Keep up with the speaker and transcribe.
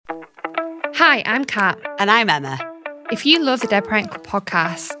Hi, I'm Kat. And I'm Emma. If you love the Dead Parent Club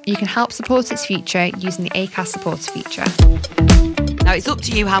podcast, you can help support its future using the Acast supporter feature. Now, it's up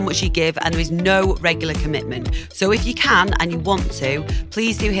to you how much you give, and there is no regular commitment. So if you can and you want to,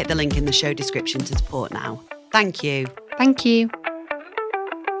 please do hit the link in the show description to support now. Thank you. Thank you.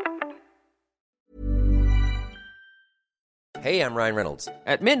 Hey, I'm Ryan Reynolds.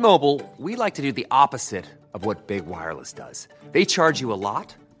 At Mint Mobile, we like to do the opposite of what Big Wireless does. They charge you a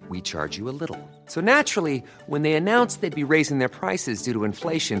lot, we charge you a little. So naturally, when they announced they'd be raising their prices due to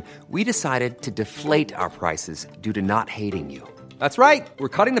inflation, we decided to deflate our prices due to not hating you. That's right. We're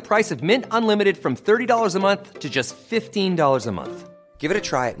cutting the price of Mint Unlimited from $30 a month to just $15 a month. Give it a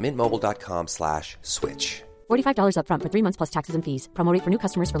try at mintmobile.com/switch. $45 up front for 3 months plus taxes and fees. Promo rate for new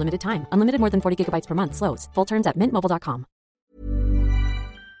customers for limited time. Unlimited more than 40 gigabytes per month. Slows full terms at mintmobile.com.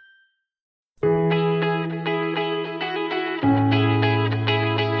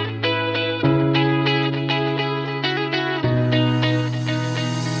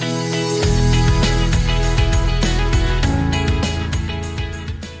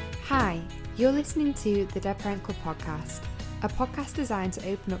 Hi, you're listening to the Dead Parent Club podcast, a podcast designed to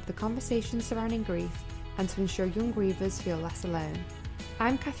open up the conversations surrounding grief and to ensure young grievers feel less alone.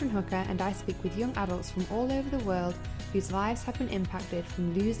 I'm Catherine Hooker, and I speak with young adults from all over the world whose lives have been impacted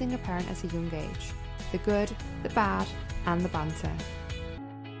from losing a parent at a young age. The good, the bad, and the banter.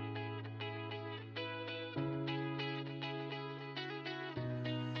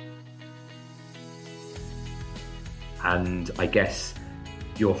 And I guess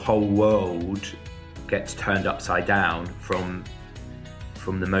your whole world gets turned upside down from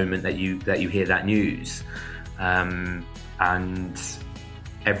the moment that you hear that news, and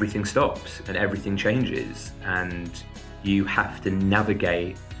everything stops and everything changes, and you have to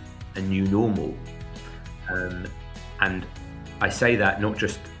navigate a new normal. And I say that not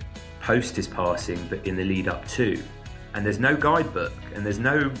just post his passing, but in the lead up to. And there's no guidebook, and there's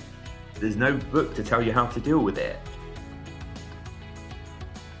no book to tell you how to deal with it.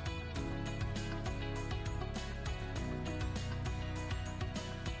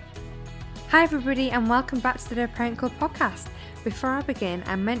 Hi everybody, and welcome back to the Dead Parent Club podcast. Before I begin,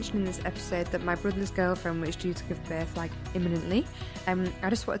 I'm mentioning in this episode that my brother's girlfriend was due to give birth imminently. I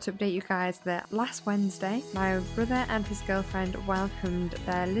just wanted to update you guys that last Wednesday, my brother and his girlfriend welcomed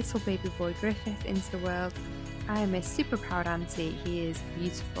their little baby boy Griffith into the world. I am a super proud auntie. He is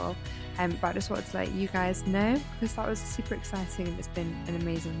beautiful. But I just wanted to let you guys know, because that was super exciting and it's been an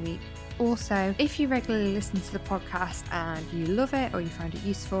amazing week. Also, if you regularly listen to the podcast and you love it or you find it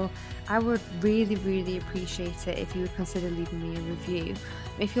useful, I would really appreciate it if you would consider leaving me a review.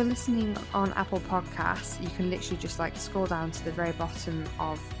 If you're listening on Apple Podcasts, you can literally just scroll down to the very bottom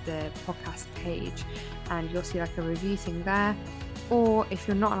of the podcast page and you'll see a review thing there. Or if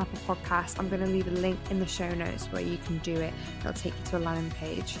you're not on Apple Podcasts, I'm going to leave a link in the show notes where you can do it. It'll take you to a landing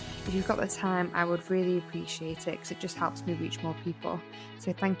page. If you've got the time, I would really appreciate it because it just helps me reach more people.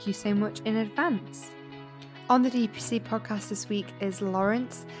 So thank you so much in advance. On the DPC podcast this week is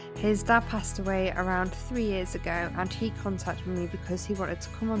Lawrence. His dad passed away around 3 years ago, and he contacted me because he wanted to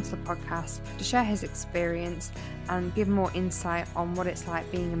come onto the podcast to share his experience and give more insight on what it's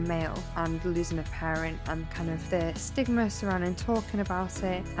like being a male and losing a parent, and kind of the stigma surrounding talking about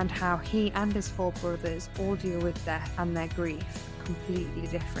it, and how he and his 4 brothers all deal with death and their grief completely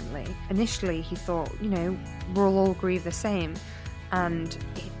differently. Initially he thought, we'll all grieve the same. And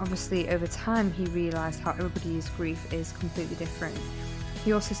obviously over time he realised how everybody's grief is completely different.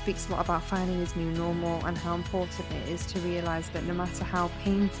 He also speaks a lot about finding his new normal and how important it is to realise that no matter how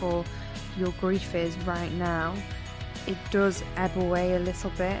painful your grief is right now, it does ebb away a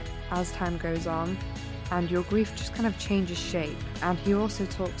little bit as time goes on, and your grief just kind of changes shape. And he also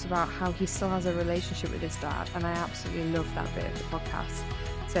talks about how he still has a relationship with his dad, and I absolutely love that bit of the podcast.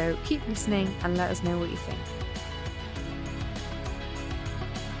 So keep listening and let us know what you think.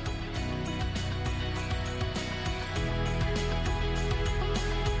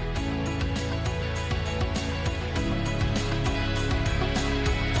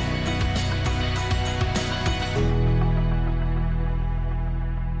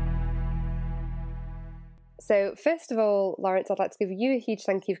 So first of all, Lawrence, I'd like to give you a huge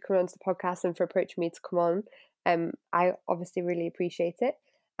thank you for coming onto the podcast and for approaching me to come on. I obviously really appreciate it.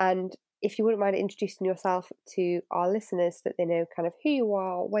 And if you wouldn't mind introducing yourself to our listeners so that they know kind of who you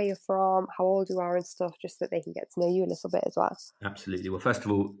are, where you're from, how old you are and stuff, just so that they can get to know you a little bit as well. Absolutely. Well, first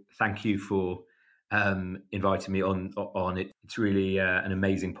of all, thank you for inviting me on it. It's really an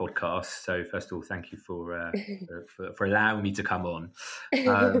amazing podcast. So first of all, thank you for allowing me to come on.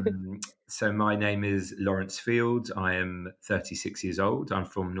 So my name is Lawrence Fields. I am 36 years old. I'm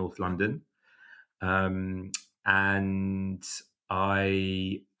from North London. and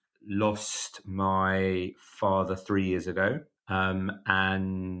I lost my father 3 years ago,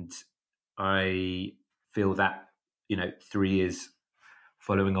 and I feel that 3 years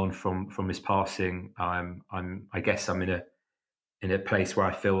following on from his passing, I guess I'm in a place where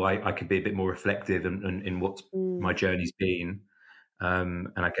I feel I could be a bit more reflective in what my journey's been.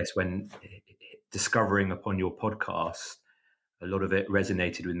 And I guess when discovering upon your podcast, a lot of it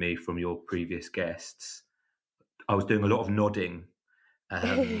resonated with me from your previous guests. I was doing a lot of nodding.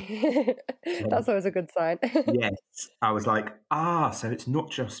 That's always a good sign. Yes, I was like, so it's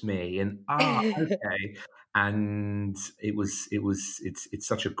not just me, and okay. And it's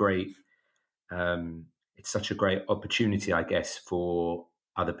such a great opportunity, I guess, for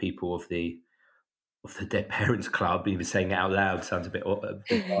other people of the Dead Parents Club. Even saying it out loud sounds a bit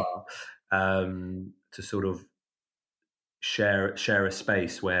bizarre. To sort of share a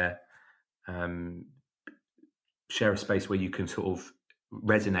space where you can sort of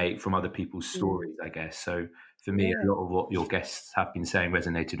resonate from other people's stories, I guess. So for me, a lot of what your guests have been saying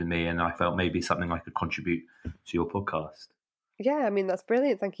resonated with me, and I felt maybe something I could contribute to your podcast. Yeah, I mean, that's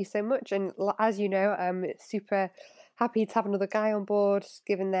brilliant. Thank you so much. And as you know, I'm super happy to have another guy on board,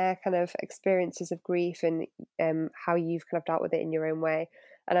 given their kind of experiences of grief and how you've kind of dealt with it in your own way.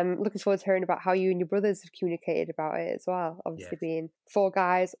 And I'm looking forward to hearing about how you and your brothers have communicated about it as well. Obviously, being 4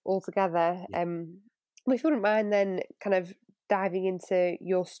 guys all together. If you wouldn't mind then kind of diving into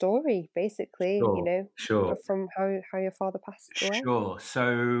your story, basically, Sure. From how your father passed away. Sure.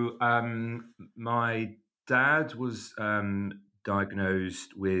 So my dad was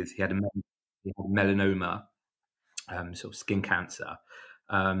diagnosed with, he had melanoma, sort of skin cancer.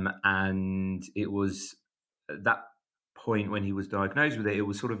 And it was at that point when he was diagnosed with it, it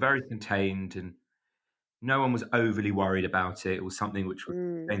was sort of very contained and no one was overly worried about it. It was something which was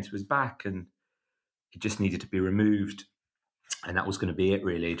contained to his back and it just needed to be removed. And that was going to be it,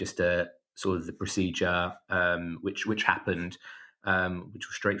 really, just sort of the procedure, which happened, which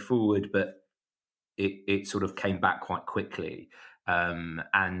was straightforward, but it sort of came back quite quickly.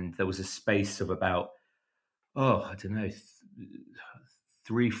 And there was a space of about, I don't know,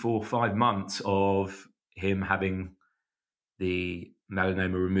 3, 4, 5 months of him having the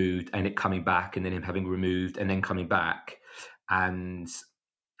melanoma removed and it coming back, and then him having removed and then coming back. And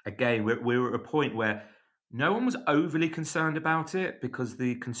again, we were at a point where no one was overly concerned about it because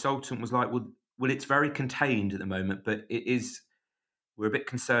the consultant was like, well, it's very contained at the moment, but we're a bit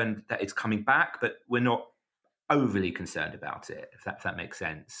concerned that it's coming back, but we're not overly concerned about it, if that makes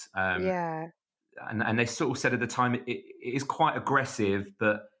sense. And they sort of said at the time, it is quite aggressive,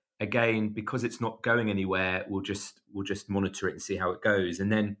 but again, because it's not going anywhere, we'll just monitor it and see how it goes. And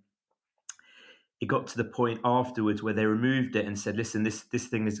then it got to the point afterwards where they removed it and said, listen, this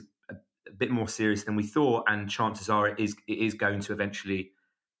thing is a bit more serious than we thought, and chances are it is going to eventually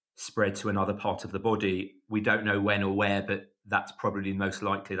spread to another part of the body. We don't know when or where, but that's probably most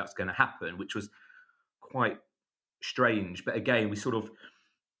likely that's going to happen, which was quite strange. But again, we sort of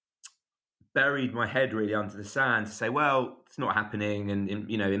buried my head really under the sand to say, well, it's not happening, and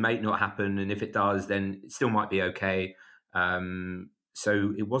it may not happen, and if it does, then it still might be okay.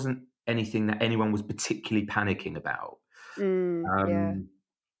 So it wasn't anything that anyone was particularly panicking about.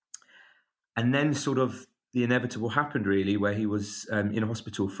 And then sort of the inevitable happened, really, where he was in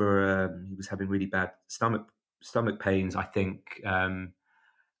hospital for he was having really bad stomach pains, I think, and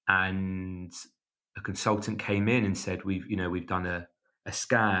a consultant came in and said, we've done a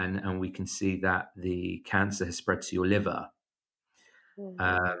scan and we can see that the cancer has spread to your liver.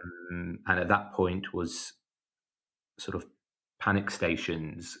 And at that point was sort of panic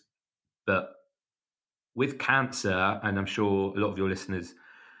stations. But with cancer, and I'm sure a lot of your listeners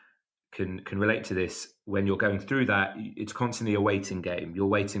can relate to this, when you're going through that, it's constantly a waiting game. You're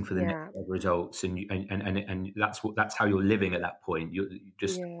waiting for the next results, and that's how you're living at that point. You're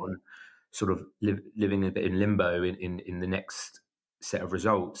just sort of living a bit in limbo in the next set of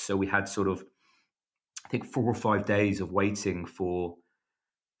results. So we had sort of, I think, 4 or 5 days of waiting for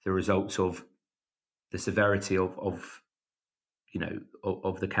the results of the severity of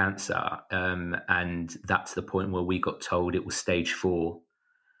the cancer, and that's the point where we got told it was stage 4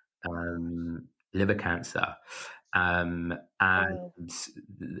 liver cancer, and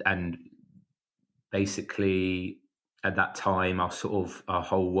basically at that time our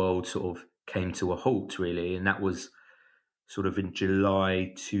whole world sort of came to a halt, really, and that was sort of in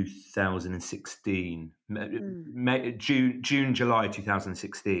July 2016, June, July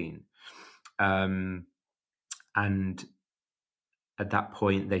 2016, and at that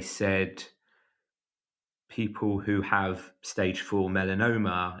point they said, people who have stage 4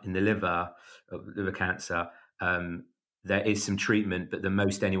 melanoma in the liver cancer, there is some treatment, but the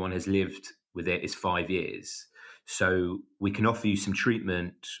most anyone has lived with it is 5 years. So we can offer you some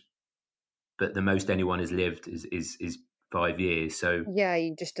treatment, but the most anyone has lived is 5 years. So yeah,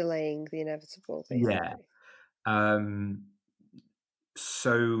 you're just delaying the inevitable, basically. Yeah.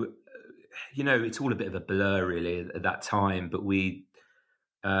 So, it's all a bit of a blur really at that time, but we,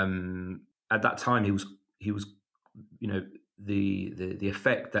 at that time he was, the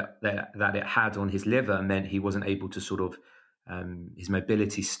effect that it had on his liver meant he wasn't able to sort of, his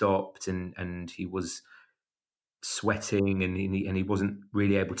mobility stopped, and he was sweating, and he wasn't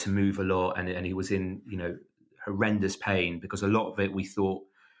really able to move a lot, and he was in, horrendous pain, because a lot of it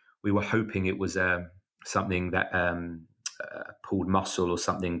we were hoping it was something that pulled muscle or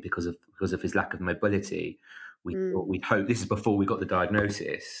something because of his lack of mobility. We'd hope, this is before we got the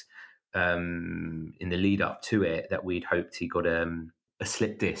diagnosis, in the lead up to it, that we'd hoped he got a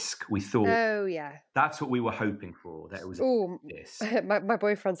slip disc. We thought, oh yeah, that's what we were hoping for, that it was a slip disc. My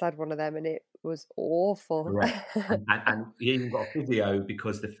boyfriend's had one of them and it was awful. Correct. and he even got a physio,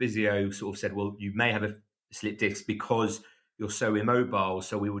 because the physio sort of said, well, you may have a slip disc because you're so immobile.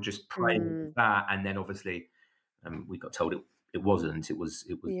 So we were just praying for that, and then obviously we got told it wasn't.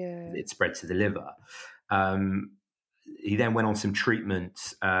 It spread to the liver. He then went on some treatment,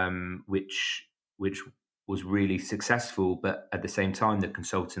 which was really successful, but at the same time, the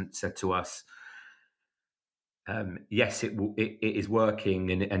consultant said to us, yes, it is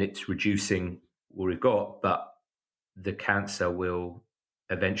working, and it's reducing what we've got, but the cancer will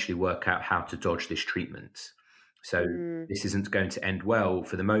eventually work out how to dodge this treatment. So this isn't going to end well.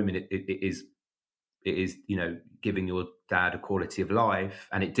 For the moment, it is, giving your dad a quality of life,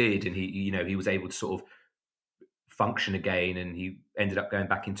 and it did, and he was able to sort of function again, and he ended up going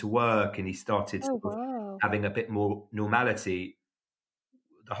back into work, and he started having a bit more normality.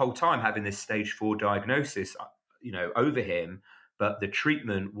 The whole time having this stage 4 diagnosis, over him, but the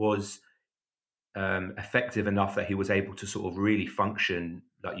treatment was effective enough that he was able to sort of really function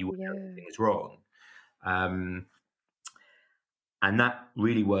like you know everything is wrong. And that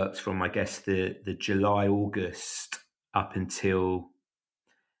really worked from, I guess, the July, August up until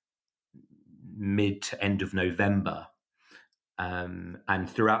mid to end of November. And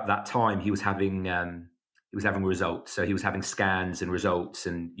throughout that time, he was having results. So he was having scans and results,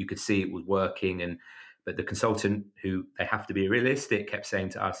 and you could see it was working. But the consultant, who, they have to be realistic, kept saying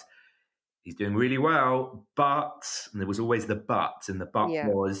to us, he's doing really well, but, and there was always the but, and the but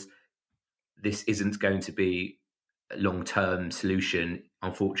was, this isn't going to be a long-term solution.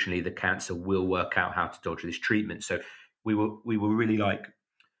 Unfortunately, the cancer will work out how to dodge this treatment. So we were really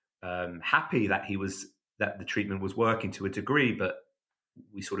happy that the treatment was working to a degree, but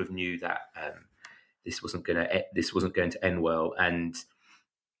we sort of knew that this wasn't going to end well. And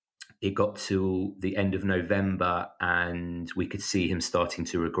it got to the end of November, and we could see him starting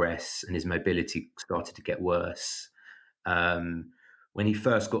to regress, and his mobility started to get worse. When he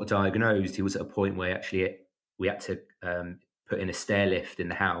first got diagnosed, he was at a point where actually we had to put in a stair lift in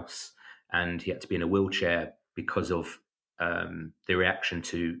the house, and he had to be in a wheelchair because of the reaction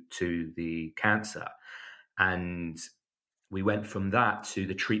to the cancer. And we went from that to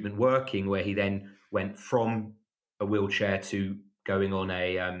the treatment working, where he then went from a wheelchair to going on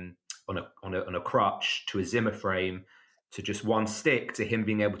a crutch, to a Zimmer frame, to just one stick, to him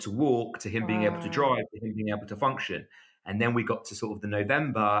being able to walk, to him being able to drive, to him being able to function. And then we got to sort of the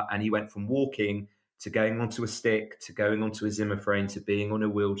November, and he went from walking to going onto a stick, to going onto a Zimmer frame, to being on a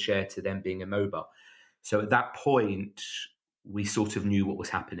wheelchair, to then being immobile. So at that point, we sort of knew what was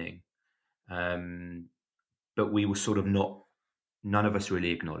happening. But we were sort of none of us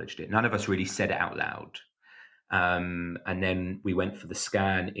really acknowledged it. None of us really said it out loud. And then we went for the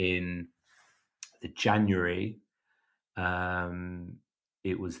scan in the January.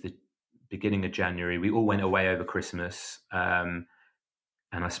 It was the beginning of January. We all went away over Christmas.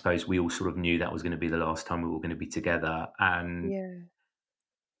 And I suppose we all sort of knew that was going to be the last time we were going to be together. And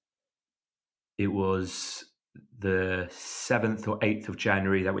it was the 7th or 8th of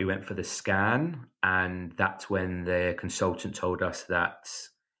January that we went for the scan. And that's when the consultant told us that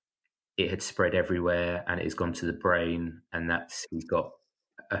it had spread everywhere, and it has gone to the brain, and that's, he's got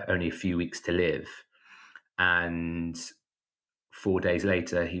only a few weeks to live. And 4 days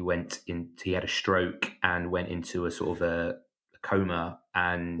later, he had a stroke and went into a sort of a coma,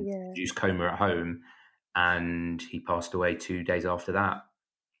 and induced coma at home, and he passed away 2 days after that.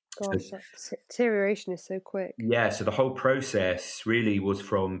 Gosh, that deterioration is so quick. Yeah, so the whole process really was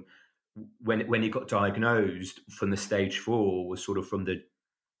from when he got diagnosed, from the stage 4, was sort of from the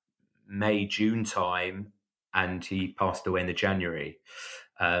May, June time and he passed away in the January.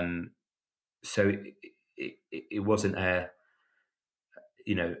 So it wasn't a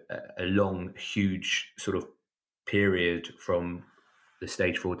long, huge sort of period from the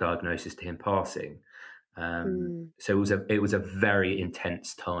stage 4 diagnosis to him passing. So it was a very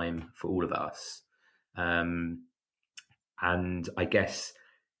intense time for all of us. And I guess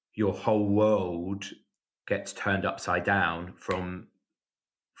your whole world gets turned upside down from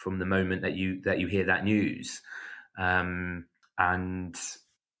the moment that you hear that news, and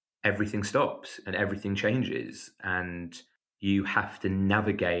everything stops and everything changes, and you have to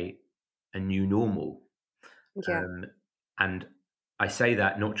navigate a new normal. And I say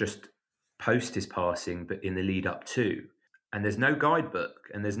that not just post his passing, but in the lead up to. And there's no guidebook,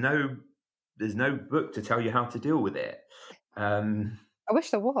 and there's no book to tell you how to deal with it. I wish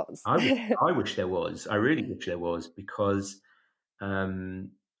there was. I wish there was. I really wish there was, because, and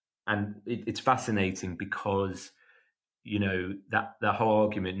it's fascinating because, that the whole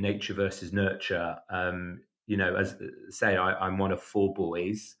argument, nature versus nurture. As say, I'm one of 4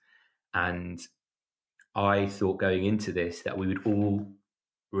 boys, and I thought going into this that we would all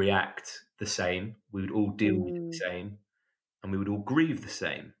react the same, we would all deal with it the same, and we would all grieve the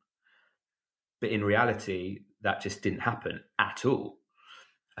same. But in reality, that just didn't happen at all.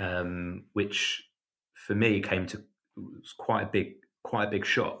 Which for me was quite a big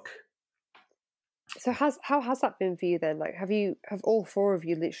shock. So how has that been for you then? Like, have all 4 of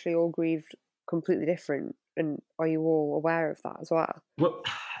you literally all grieved completely different, and are you all aware of that as well? Well,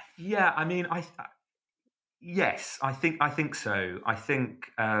 yeah, I mean, yes, I think so. I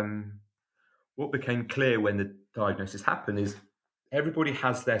think what became clear when the diagnosis happened is everybody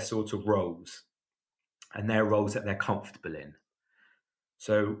has their sort of roles, and their roles that they're comfortable in.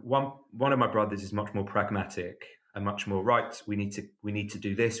 So one of my brothers is much more pragmatic and much more, right, we need to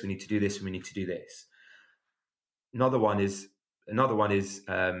do this, we need to do this, and we need to do this. Another one is not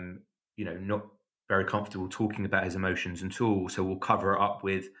very comfortable talking about his emotions at all, so we'll cover it up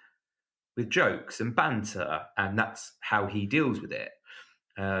with jokes and banter, and that's how he deals with it.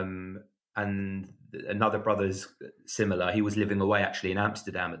 And another brother's similar. He was living away actually in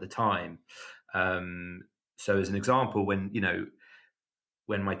Amsterdam at the time. So as an example,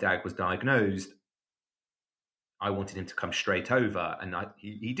 when my dad was diagnosed, I wanted him to come straight over, and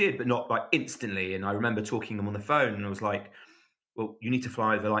he did, but not like instantly. And I remember talking to him on the phone, and I was like, well, you need to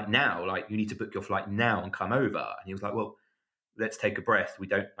fly over like now, like you need to book your flight now and come over. And he was like, well, let's take a breath.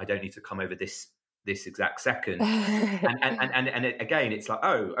 I don't need to come over this exact second. and again, it's like,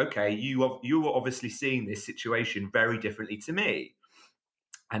 oh, okay, you were obviously seeing this situation very differently to me.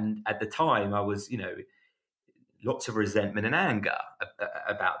 And at the time I was, lots of resentment and anger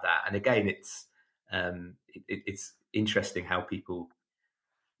about that. And again, it's interesting how people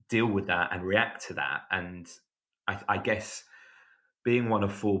deal with that and react to that. And I guess being one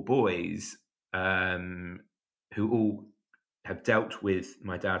of 4 boys who all have dealt with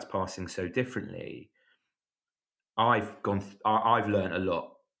my dad's passing so differently, I've learned a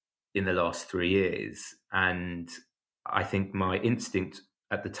lot in the last 3 years. And I think my instinct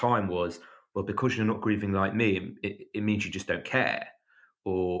at the time was, well, because you're not grieving like me, it means you just don't care,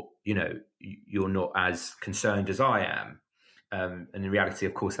 or you're not as concerned as I am. And in reality,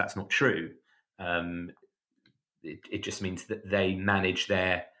 of course, that's not true. It just means that they manage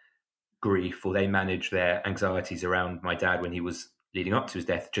their grief, or they manage their anxieties around my dad when he was leading up to his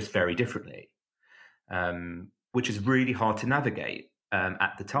death just very differently, which is really hard to navigate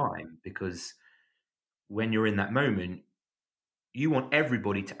at the time, because when you're in that moment, you want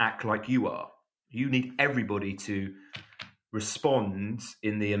everybody to act like you are. You need everybody to respond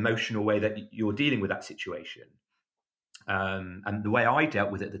in the emotional way that you're dealing with that situation. And the way I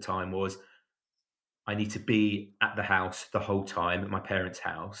dealt with it at the time was, I need to be at the house the whole time, at my parents'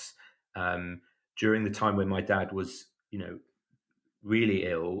 house. During the time when my dad was, really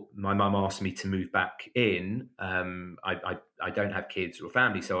ill, my mum asked me to move back in. I don't have kids or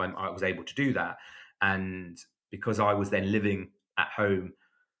family, so I was able to do that. And because I was then living at home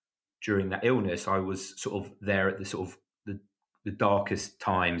during that illness, I was sort of there at the sort of the darkest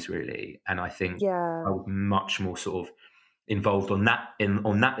times, really. And I think I was much more sort of involved on that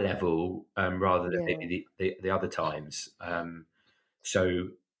level rather than maybe the other times. So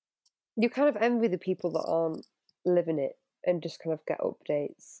you kind of envy the people that aren't living it and just kind of get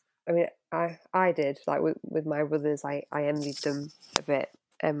updates. I mean, I did, like with my brothers, I envied them a bit,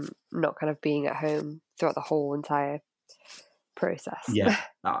 not kind of being at home throughout the whole entire process. Yeah,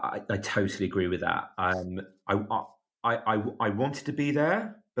 I totally agree with that. I wanted to be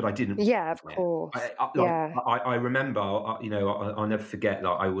there, but I didn't. Yeah, of course. I remember, I'll never forget.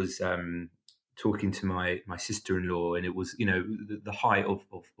 Like I was talking to my sister-in-law, and it was, the height of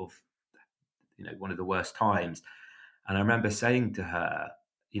one of the worst times. And I remember saying to her,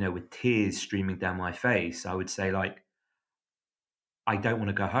 with tears streaming down my face, I would say, like, I don't want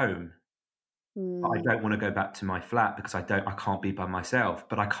to go home. I don't want to go back to my flat because I can't be by myself,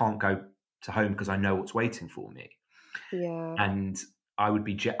 but I can't go to home because I know what's waiting for me. Yeah. And I would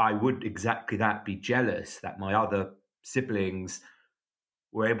exactly that, be jealous that my other siblings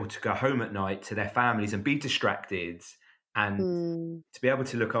were able to go home at night to their families and be distracted, and to be able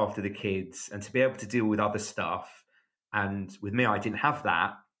to look after the kids and to be able to deal with other stuff. And with me, I didn't have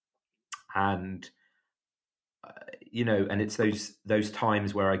that. And, and it's those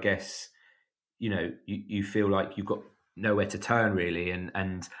times where I guess, you feel like you've got nowhere to turn really.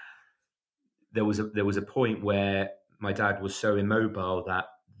 And there was a point where my dad was so immobile that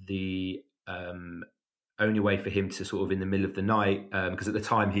the only way for him to sort of in the middle of the night, because at the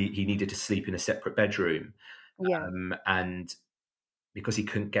time he needed to sleep in a separate bedroom. Yeah. And because he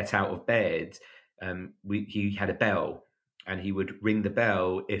couldn't get out of bed, he had a bell, and he would ring the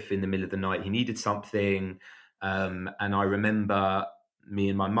bell if in the middle of the night he needed something. And I remember me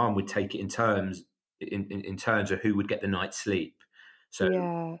and my mum would take it in terms of who would get the night's sleep.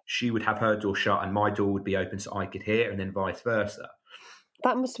 So she would have her door shut and my door would be open so I could hear, and then vice versa.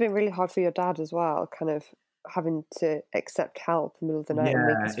 That must have been really hard for your dad as well, kind of having to accept help in the middle of the night and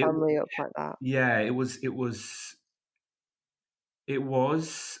make his family up like that. Yeah, it was.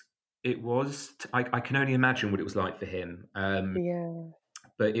 I can only imagine what it was like for him.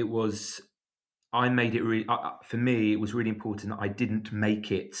 But it was. I made it really. For me, it was really important that I didn't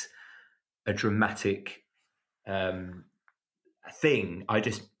make it a dramatic thing. I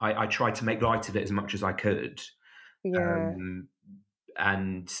tried to make light of it as much as I could. Yeah.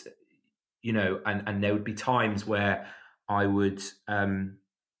 And there would be times where I would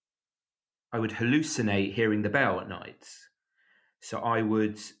hallucinate hearing the bell at night. So I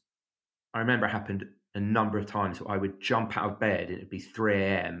remember it happened a number of times where I would jump out of bed and it'd be 3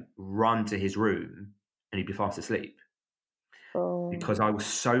 a.m, run to his room, and he'd be fast asleep. Because I was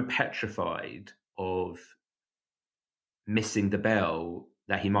so petrified of missing the bell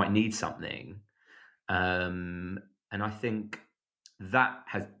that he might need something. And I think that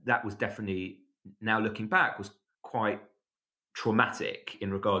was definitely, now looking back, was quite traumatic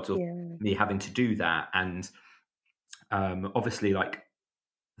in regards of me having to do that. And obviously, like,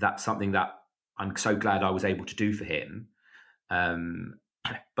 that's something that I'm so glad I was able to do for him.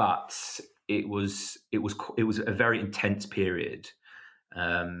 But it was a very intense period.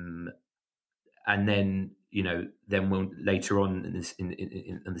 And then, when later on in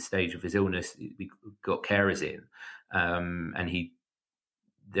the stage of his illness, we got carers in, and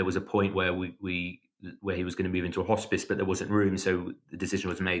there was a point where where he was going to move into a hospice, but there wasn't room, so the decision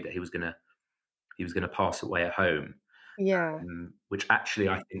was made that he was going to pass away at home. Yeah. Which actually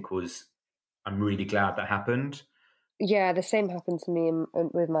I think I'm really glad that happened. Yeah, the same happened to me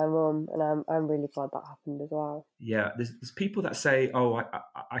with my mum, and I'm really glad that happened as well. Yeah, there's people that say, "Oh,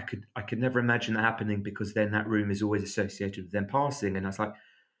 I could never imagine that happening because then that room is always associated with them passing," and I was like,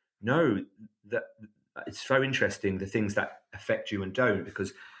 no, that it's so interesting, the things that affect you and don't.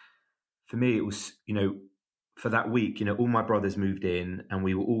 Because for me, it was, for that week, all my brothers moved in and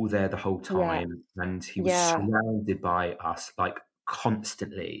we were all there the whole time, and he was surrounded by us, like,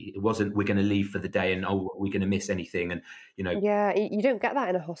 constantly. It wasn't, we're going to leave for the day and we're going to miss anything, and you don't get that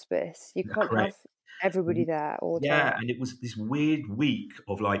in a hospice. You can't have everybody there all the time. And it was this weird week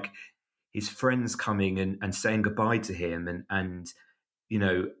of, like, his friends coming and saying goodbye to him, and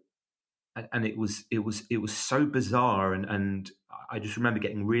it was so bizarre, and I just remember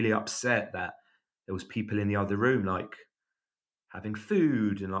getting really upset that there was people in the other room, like, having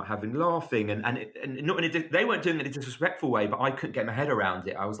food and, like, laughing, and not they weren't doing it in a disrespectful way, but I couldn't get my head around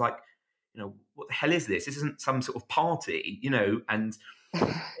it. I was like, what the hell is this? This isn't some sort of party, and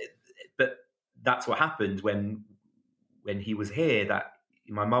but that's what happened when he was here, that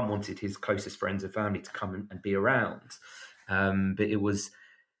my mum wanted his closest friends and family to come and be around. But it was,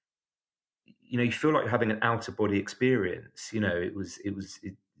 you feel like you're having an outer body experience. It was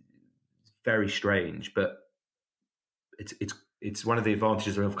very strange, but it's one of the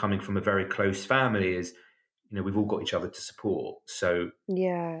advantages of coming from a very close family is, we've all got each other to support. So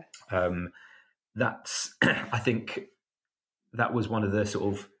that's I think that was one of the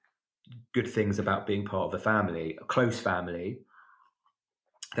sort of good things about being part of a family, a close family,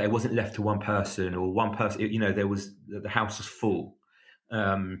 that it wasn't left to one person or one person. There was, the house was full.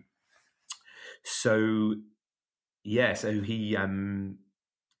 So he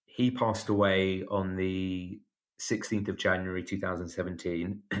passed away on the 16th of January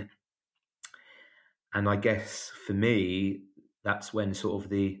 2017. And I guess for me, that's when sort of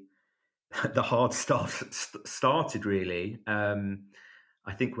the hard stuff started, really.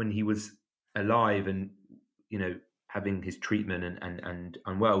 I think when he was alive and, having his treatment and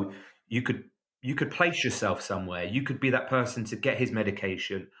unwell, you could place yourself somewhere. You could be that person to get his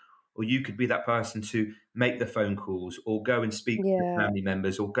medication, or you could be that person to make the phone calls, or go and speak to family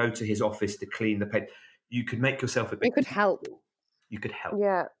members, or go to his office to clean the paper. You could make yourself a bit. You could help. You could help.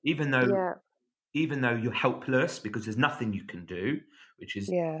 Yeah. Even though you're helpless because there's nothing you can do, which is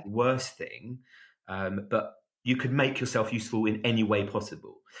the worst thing. But you could make yourself useful in any way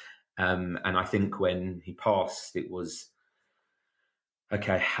possible. And I think when he passed, it was,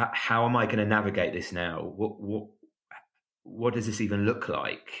 okay, how am I going to navigate this now? What does this even look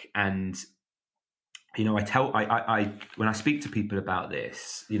like? And, I when I speak to people about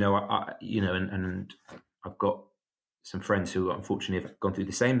this, and I've got some friends who unfortunately have gone through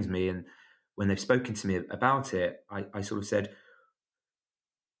the same as me. And when they've spoken to me about it, I sort of said,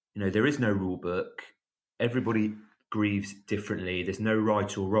 there is no rule book. Everybody grieves differently. There's no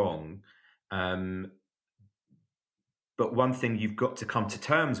right or wrong. But one thing you've got to come to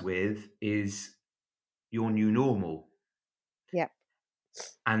terms with is your new normal. Yeah.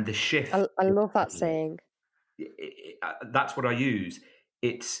 And the shift. I love that saying. That's what I use.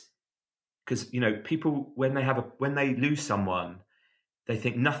 It's because, people, when they lose someone, they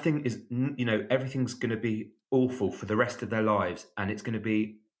think nothing is, everything's going to be awful for the rest of their lives, and it's going to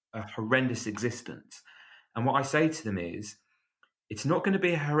be a horrendous existence. And what I say to them is, it's not going to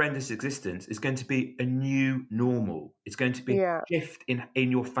be a horrendous existence. It's going to be a new normal. It's going to be a shift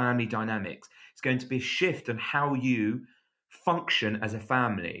in your family dynamics. It's going to be a shift in how you function as a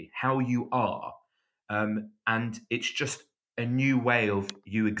family, how you are. And it's just a new way of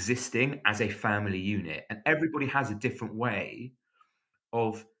you existing as a family unit. And everybody has a different way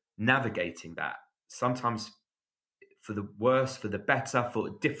of navigating that. Sometimes for the worse, for the better, for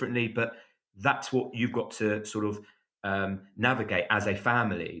differently, but that's what you've got to sort of navigate as a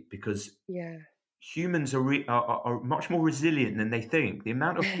family, because humans are much more resilient than they think. The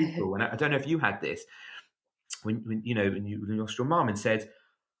amount of people, and I don't know if you had this, when you lost your mum and said,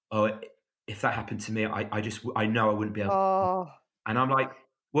 "Oh, if that happened to me, I know I wouldn't be able to." And I'm like,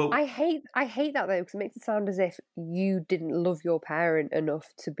 well, I hate that though, because it makes it sound as if you didn't love your parent enough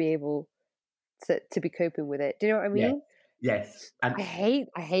to be able to be coping with it. Do you know what I mean? Yes. And I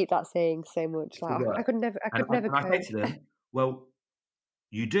hate that saying so much. Like I could never cope. I say to them, well,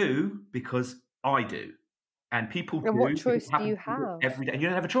 you do because I do. And people do. And what choice do you have? Every day. And you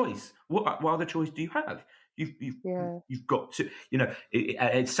don't have a choice. What other choice do you have? You've got to,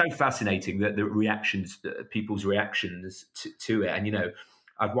 it's so fascinating that the reactions, people's reactions to it. And,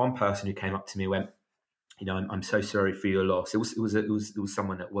 I had one person who came up to me and went, I'm so sorry for your loss. It was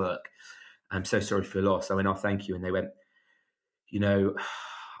someone at work. I'm so sorry for your loss. I went, oh, thank you. And they went,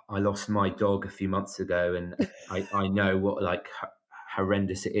 I lost my dog a few months ago, and I know what like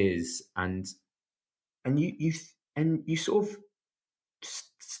horrendous it is. And you sort of,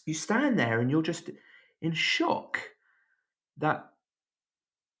 you stand there and you're just in shock that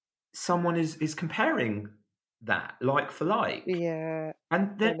someone is comparing that like for like. Yeah.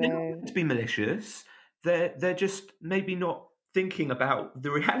 And they're not going to be malicious. They're just maybe not thinking about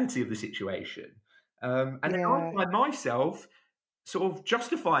the reality of the situation. And then I find myself sort of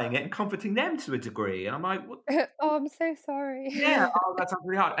justifying it and comforting them to a degree. And I'm like, what? Oh, I'm so sorry. Yeah, that sounds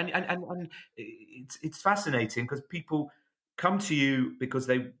really hard. And it's fascinating because people come to you because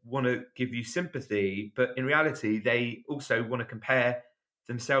they want to give you sympathy, but in reality, they also want to compare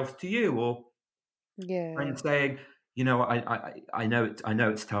themselves to you, or and saying, I know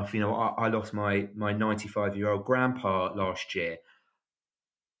it's tough. I lost my 95-year-old grandpa last year.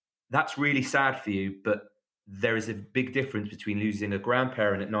 That's really sad for you, but there is a big difference between losing a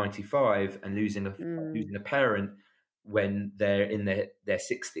grandparent at 95 and losing a parent when they're in their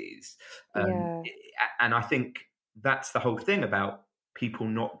 60s. And I think that's the whole thing about people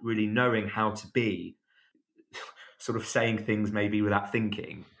not really knowing how to be, sort of saying things maybe without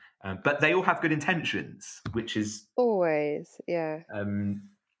thinking. But they all have good intentions, which is always, and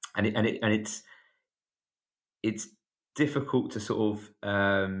it's difficult to sort of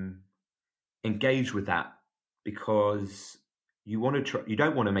engage with that, because you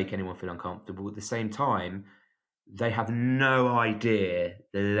don't want to make anyone feel uncomfortable. At the same time, they have no idea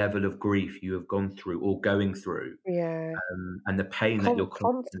the level of grief you have gone through or going through, and the pain that you're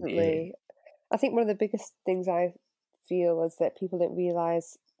constantly in. I think one of the biggest things I feel is that people don't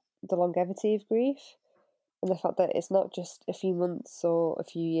realise the longevity of grief, and the fact that it's not just a few months or a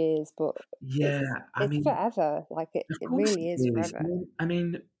few years, but it's forever. Like it really is forever. I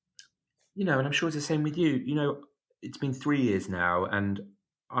mean, and I'm sure it's the same with you. It's been 3 years now, and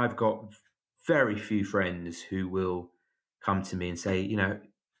I've got very few friends who will come to me and say,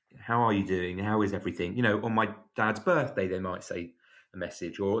 how are you doing? How is everything? On my dad's birthday, they might say a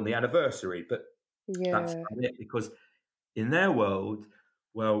message, or on the anniversary, but that's not it, because in their world,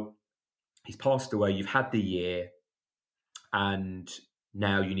 well, he's passed away, you've had the year, and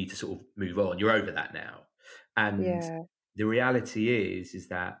now you need to sort of move on. You're over that now. And the reality is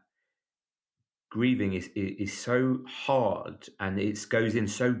that grieving is so hard, and it goes in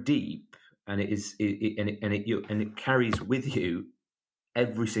so deep, and it carries with you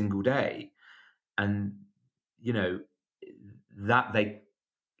every single day. And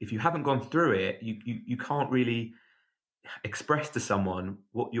if you haven't gone through it, you can't really express to someone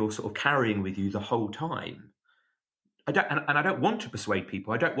what you're sort of carrying with you the whole time. I don't want to persuade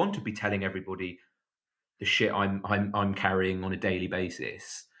people. I don't want to be telling everybody the shit I'm carrying on a daily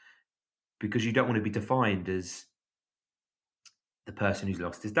basis, because you don't want to be defined as the person who's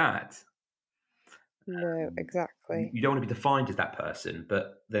lost his dad. No, exactly. You don't want to be defined as that person,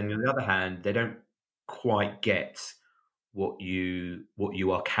 but then on the other hand, they don't quite get what you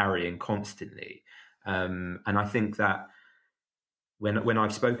are carrying constantly. And I think that when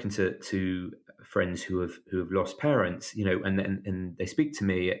I've spoken to friends who have lost parents, and they speak to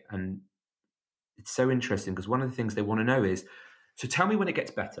me, and it's so interesting, because one of the things they want to know is, so tell me when it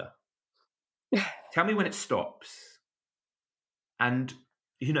gets better. Tell me when it stops. And,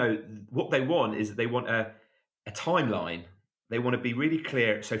 what they want is they want a timeline. They want to be really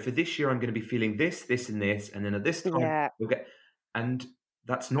clear. So for this year, I'm going to be feeling this, this, and this. And then at this time, we'll get... And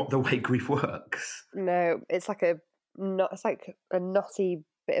that's not the way grief works. No, it's like a knotty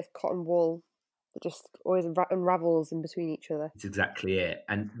bit of cotton wool that just always unravels in between each other. It's exactly it.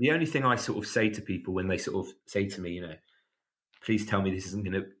 And the only thing I sort of say to people when they sort of say to me, please tell me this isn't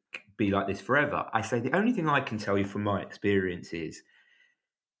going to be like this forever, I say the only thing I can tell you from my experience is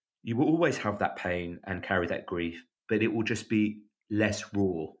you will always have that pain and carry that grief, but it will just be less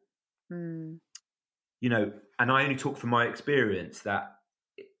raw. And I only talk from my experience that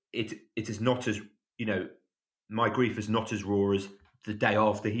it is not as, my grief is not as raw as the day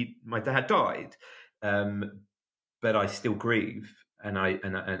after my dad died, but I still grieve, and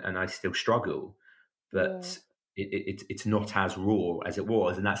I still struggle, but it's not as raw as it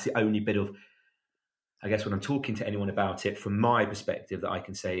was. And that's the only bit of, I guess, when I'm talking to anyone about it, from my perspective, that I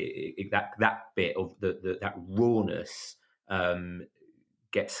can say that bit of that rawness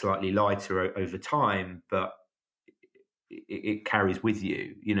gets slightly lighter over time, but it carries with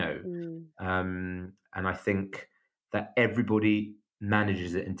you, and I think that everybody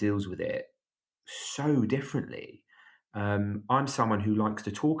manages it and deals with it so differently. I'm someone who likes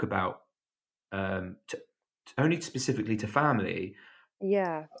to talk about only specifically to family,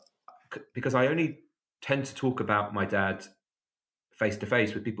 because I only tend to talk about my dad face to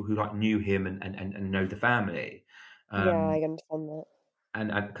face with people who knew him and know the family. I understand that.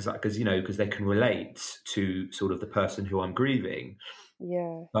 And because they can relate to sort of the person who I'm grieving.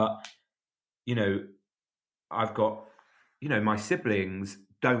 But I've got, my siblings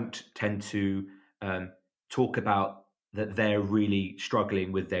don't tend to talk about that they're really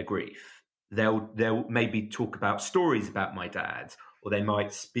struggling with their grief. They'll maybe talk about stories about my dad, or they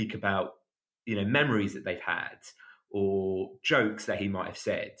might speak about memories that they've had, or jokes that he might have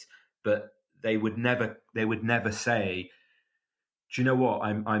said, but they would never say, do you know what,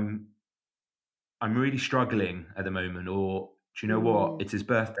 I'm really struggling at the moment, or do you know what, it's his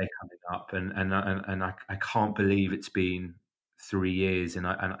birthday coming up, and I can't believe it's been 3 years, and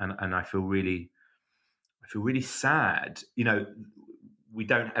I feel really sad. We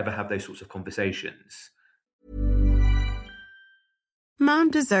don't ever have those sorts of conversations.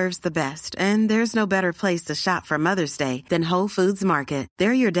 Mom deserves the best, and there's no better place to shop for Mother's Day than Whole Foods Market.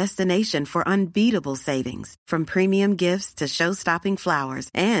 They're your destination for unbeatable savings, from premium gifts to show-stopping flowers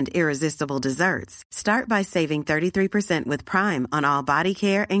and irresistible desserts. Start by saving 33% with Prime on all body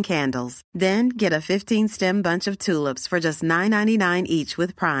care and candles. Then get a 15-stem bunch of tulips for just $9.99 each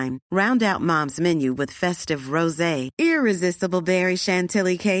with Prime. Round out Mom's menu with festive rosé, irresistible berry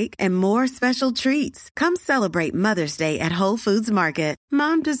chantilly cake, and more special treats. Come celebrate Mother's Day at Whole Foods Market.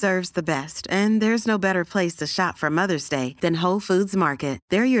 Mom deserves the best, and there's no better place to shop for Mother's Day than Whole Foods Market.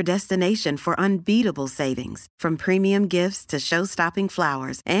 They're your destination for unbeatable savings, from premium gifts to show-stopping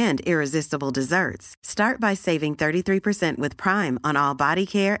flowers and irresistible desserts. Start by saving 33% with Prime on all body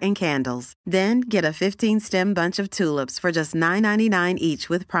care and candles. Then get a 15-stem bunch of tulips for just $9.99 each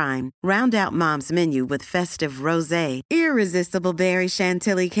with Prime. Round out Mom's menu with festive rosé, irresistible berry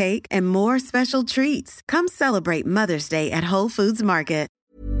chantilly cake, and more special treats. Come celebrate Mother's Day at Whole Foods Market.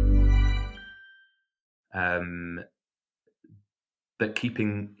 But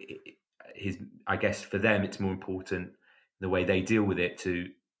keeping I guess for them, it's more important the way they deal with it to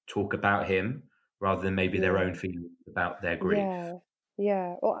talk about him rather than maybe their own feelings about their grief.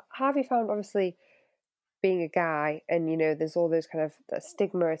 Yeah. Well, how have you found, obviously, being a guy, and there's all those kind of that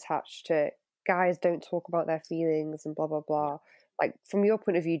stigma attached to guys don't talk about their feelings and blah blah blah. Like, from your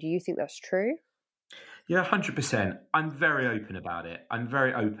point of view, do you think that's true? Yeah, 100%. I'm very open about it. I'm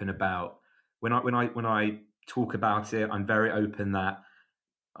very open about when I talk about it. I'm very open that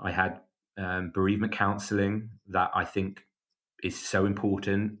I had bereavement counselling that I think is so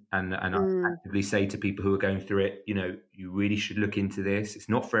important, and I actively say to people who are going through it, you really should look into this. It's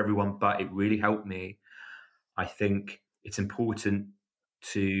not for everyone, but it really helped me. I think it's important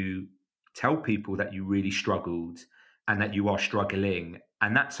to tell people that you really struggled and that you are struggling,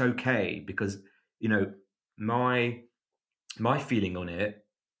 and that's okay, because my feeling on it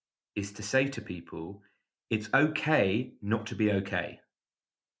is to say to people, it's okay not to be okay.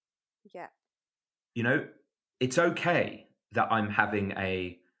 Yeah. It's okay that I'm having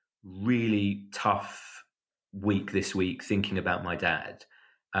a really tough week this week thinking about my dad,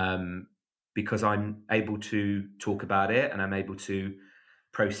 because I'm able to talk about it and I'm able to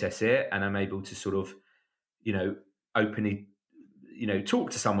process it and I'm able to sort of, openly,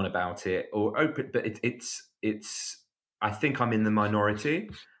 talk to someone about it or but it's, I think I'm in the minority,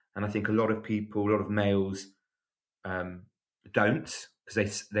 and I think a lot of males don't,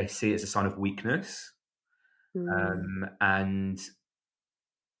 because they see it as a sign of weakness, and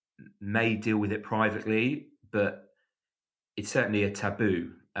may deal with it privately, but it's certainly a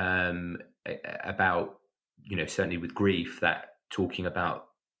taboo about, certainly with grief, that talking about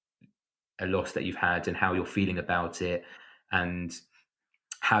a loss that you've had and how you're feeling about it and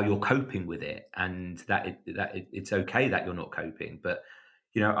how you're coping with it, and that it's okay that you're not coping. But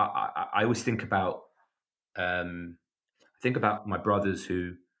I always think about my brothers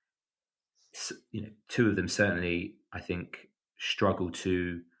who, two of them certainly, I think, struggle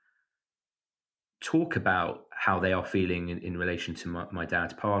to talk about how they are feeling in relation to my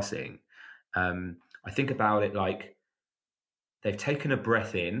dad's passing. I think about it like they've taken a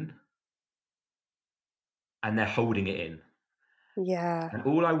breath in and they're holding it in. Yeah. And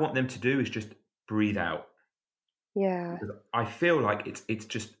all I want them to do is just breathe out. Yeah. Because I feel like it's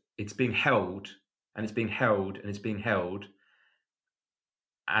being held and it's being held and it's being held.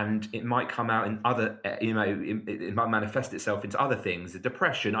 And it might come out in other, it might manifest itself into other things, the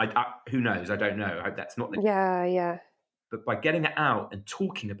depression. Who knows? I don't know. That's not the Yeah. But by getting it out and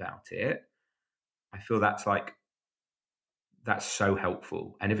talking about it, I feel that's so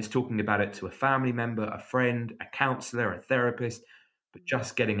helpful. And if it's talking about it to a family member, a friend, a counselor, a therapist, but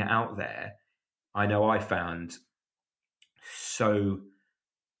just getting it out there, I know I found so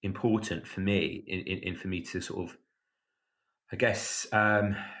important for me in for me to sort of, I guess,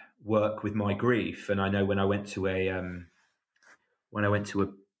 work with my grief. And I know when I went to a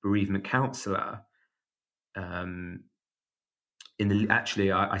bereavement counsellor, I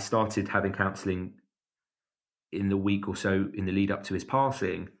started having counselling in the week or so in the lead up to his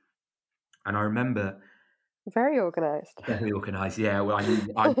passing, and I remember very organised. Yeah, well,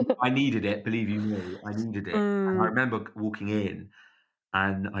 I needed it. Believe you me, I needed it. And I remember walking in,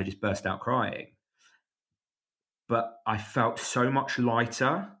 and I just burst out crying. But I felt so much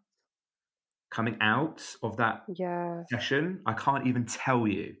lighter coming out of that session. I can't even tell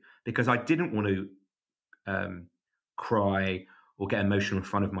you, because I didn't want to cry or get emotional in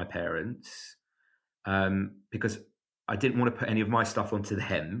front of my parents, because I didn't want to put any of my stuff onto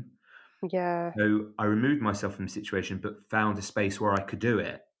them. Yeah. So I removed myself from the situation, but found a space where I could do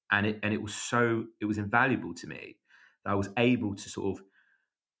it, and it was invaluable to me that I was able to sort of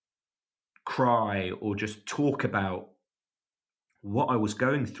cry or just talk about what I was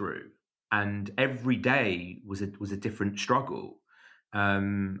going through, and every day was a different struggle.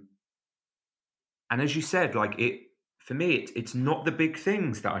 And as you said, like for me, it's not the big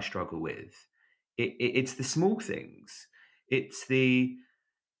things that I struggle with. It's the small things. It's the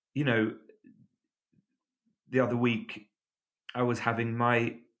other week I was having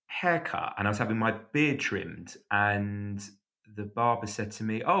my hair cut and I was having my beard trimmed, and the barber said to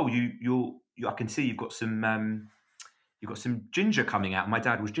me, "Oh, I can see you've got some ginger coming out." My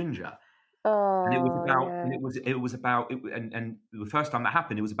dad was ginger. And it was about, and the first time that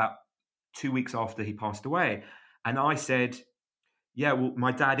happened, it was about 2 weeks after he passed away. And I said, "Yeah, well,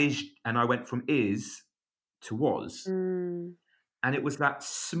 my dad is," and I went from is to was. And it was that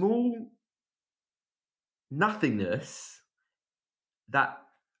small nothingness that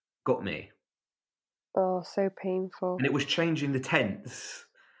got me. Oh, so painful. And it was changing the tense.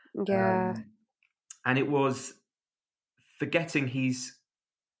 Yeah. And it was forgetting he's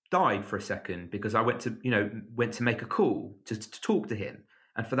died for a second, because I went to make a call to talk to him,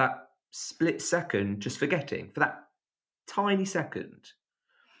 and for that split second, just forgetting for that tiny second.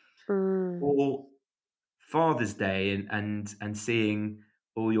 Or Father's Day and seeing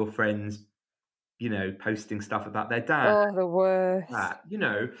all your friends, posting stuff about their dad. Oh, the worst.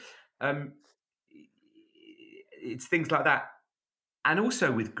 It's things like that. And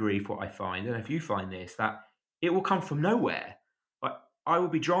also with grief, what I find, I don't know if you find this, that it will come from nowhere. Like, I will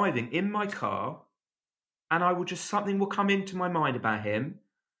be driving in my car, and something will come into my mind about him,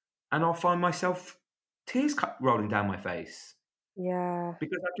 and I'll find myself tears rolling down my face. Yeah.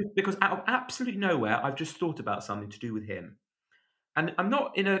 Because out of absolutely nowhere, I've just thought about something to do with him. And I'm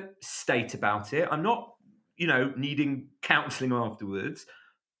not in a state about it. I'm not, needing counselling afterwards.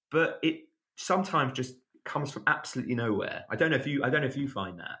 But it sometimes just comes from absolutely nowhere. I don't know if you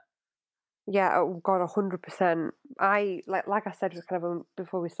find that. Yeah, oh God, 100%. I like I said kind of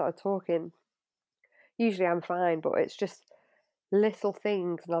before we started talking. Usually I'm fine, but it's just little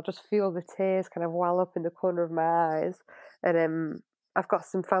things, and I'll just feel the tears kind of well up in the corner of my eyes. And I've got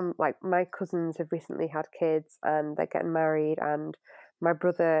some like my cousins have recently had kids, and they're getting married, and my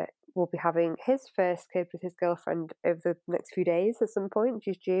brother will be having his first kid with his girlfriend over the next few days at some point.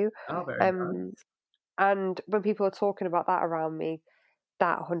 She's due. Oh, very nice. And when people are talking about that around me,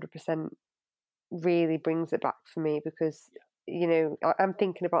 that 100% really brings it back for me, because I'm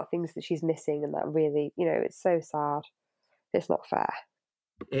thinking about things that she's missing, and that really, it's so sad. It's not fair.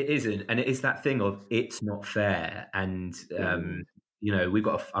 It isn't, and it is that thing of it's not fair. And I've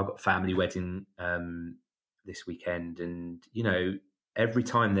got a family wedding this weekend, and every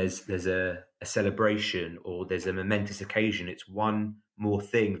time there's a celebration or there's a momentous occasion, it's one more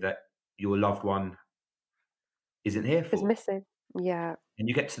thing that your loved one isn't here for. Is missing. Yeah. And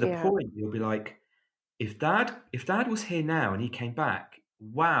you get to the point, you'll be like, if dad was here now and he came back,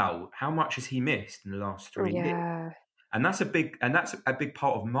 wow, how much has he missed in the last 3 years? And that's a big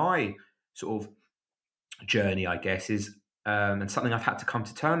part of my sort of journey, I guess, is and something I've had to come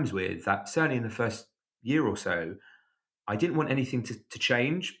to terms with, that certainly in the first year or so, I didn't want anything to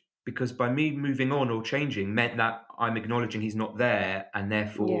change, because by me moving on or changing meant that I'm acknowledging he's not there, and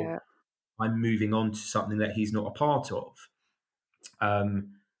therefore I'm moving on to something that he's not a part of,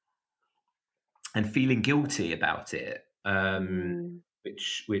 and feeling guilty about it,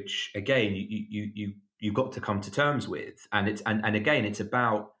 which again you got to come to terms with, and again it's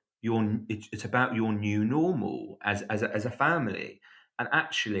about your new normal as a family, and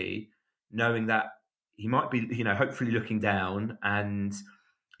actually knowing that he might be hopefully looking down, and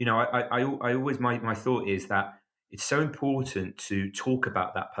I always my thought is that it's so important to talk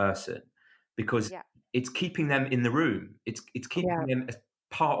about that person, because it's keeping them in the room, it's keeping them as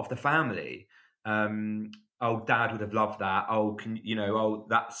part of the family. Dad would have loved that.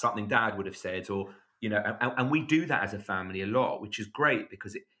 That's something Dad would have said, or and we do that as a family a lot, which is great,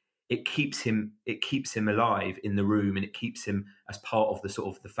 because it keeps him alive in the room, and it keeps him as part of the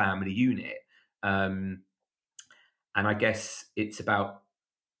sort of the family unit. And I guess it's a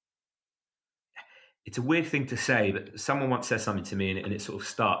weird thing to say, but someone once said something to me, and it sort of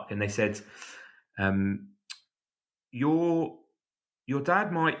stuck, and they said, your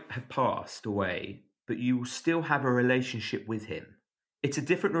dad might have passed away, but you will still have a relationship with him. It's a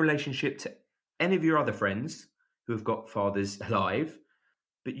different relationship to any of your other friends who have got fathers alive,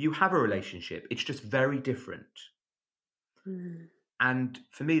 but you have a relationship. It's just very different. And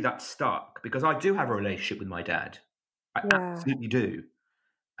for me, that stuck, because I do have a relationship with my dad. I absolutely do.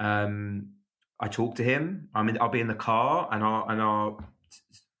 I talk to him. I'll be in the car, and I'll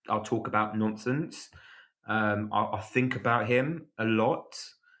talk about nonsense. I'll think about him a lot.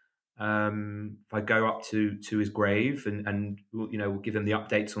 If I go up to his grave and we'll give him the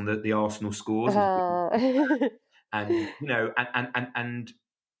updates on the Arsenal scores, and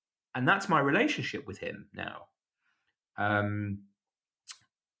that's my relationship with him now.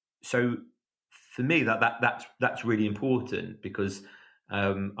 So for me, that's really important, because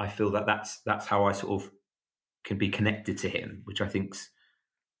I feel that's how I sort of can be connected to him, which I think's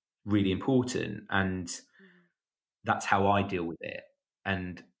really important, and that's how I deal with it.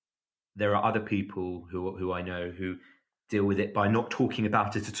 And there are other people who I know who deal with it by not talking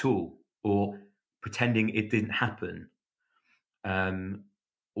about it at all, or pretending it didn't happen,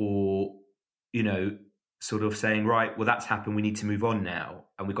 or sort of saying, right, well, that's happened, we need to move on now,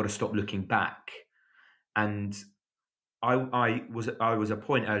 and we've got to stop looking back. And I was at a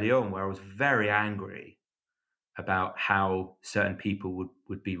point early on where I was very angry about how certain people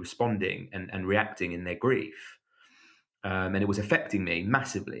would be responding and reacting in their grief. And it was affecting me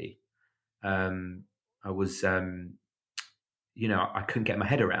massively. I was, you know, I couldn't get my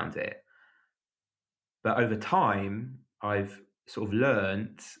head around it. But over time, I've sort of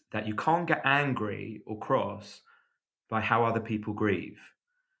learned that you can't get angry or cross by how other people grieve,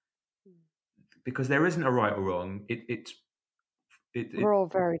 because there isn't a right or wrong. We're all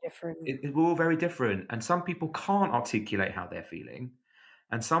very different. We're all very different, and some people can't articulate how they're feeling,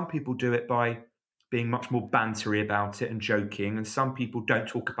 and some people do it by being much more bantery about it and joking, and some people don't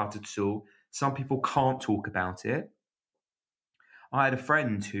talk about it at all. Some people can't talk about it. I had a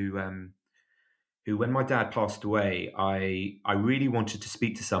friend who, when my dad passed away, I really wanted to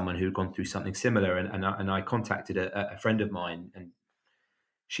speak to someone who had gone through something similar, and I contacted a friend of mine, and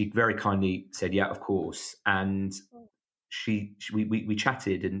she very kindly said, "Yeah, of course." And we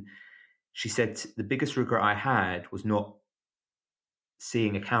chatted, and she said the biggest regret I had was not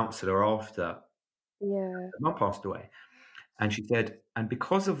seeing a counsellor after Mum passed away. And she said, and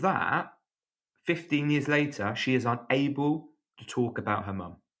because of that, 15 years later, she is unable to talk about her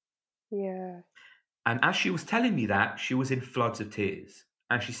mum. Yeah. And as she was telling me that, she was in floods of tears.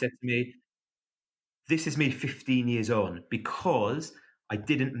 And she said to me, this is me 15 years on, because I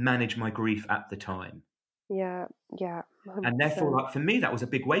didn't manage my grief at the time. Yeah, yeah. 100%. And therefore, like, for me, that was a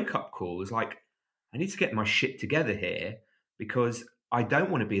big wake-up call. It was like, I need to get my shit together here, because I don't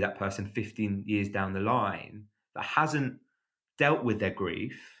want to be that person 15 years down the line that hasn't dealt with their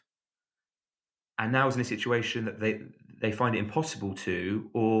grief and now is in a situation that they find it impossible to,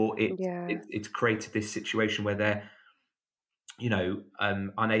 or it's created this situation where they're, you know,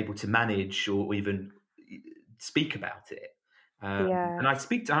 unable to manage or even speak about it. And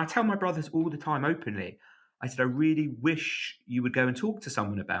I tell my brothers all the time openly, I said, I really wish you would go and talk to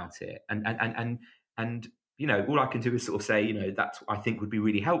someone about it. And you know, all I can do is sort of say, you know, that's what I think would be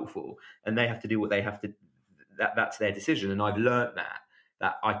really helpful. And they have to do what they have to, that's their decision. And I've learned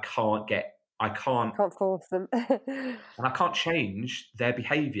that I can't force them. and I can't change their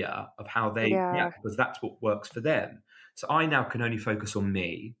behavior of how they react, because that's what works for them. So I now can only focus on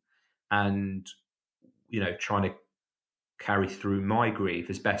me and, you know, trying to carry through my grief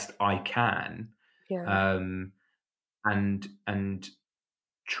as best I can. And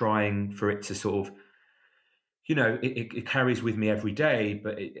trying for it to sort of, you know, it carries with me every day,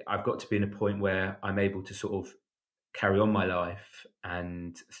 but I've got to be in a point where I'm able to sort of carry on my life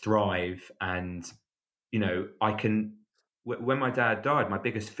and thrive. And, you know, I can, when my dad died, my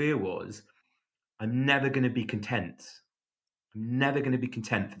biggest fear was I'm never going to be content. I'm never going to be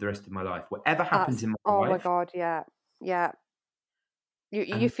content for the rest of my life. Whatever happens in my life. Oh my God, yeah. Yeah.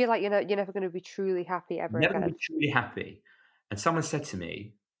 You feel like you're never going to be truly happy ever again. Never be truly happy. And someone said to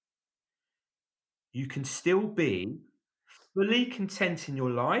me, you can still be fully content in your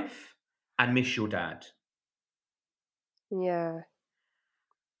life and miss your dad. Yeah.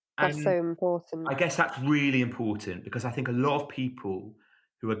 That's so important. I guess that's really important, because I think a lot of people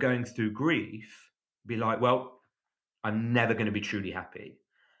who are going through grief be like, well, I'm never going to be truly happy.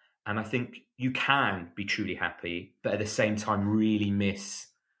 And I think you can be truly happy, but at the same time really miss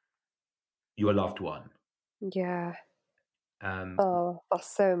your loved one. Yeah.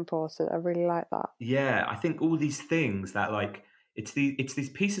 That's so important. I really like that. Yeah, I think all these things that, like, it's these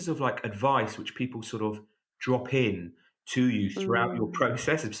pieces of like advice which people sort of drop in to you throughout your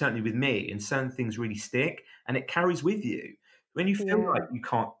process, and certainly with me, and certain things really stick and it carries with you. When you feel like you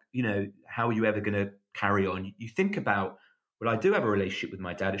can't, you know, how are you ever going to carry on? You think about, well, I do have a relationship with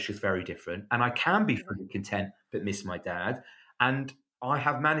my dad, it's just very different, and I can be fully content but miss my dad, and I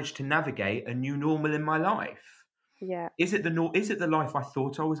have managed to navigate a new normal in my life. Yeah. Is it the life I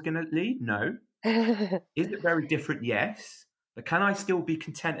thought I was going to lead? No. Is it very different? Yes. But can I still be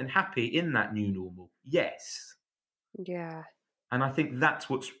content and happy in that new normal? Yes. Yeah. And I think that's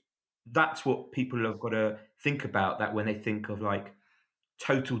what people have got to think about, that when they think of like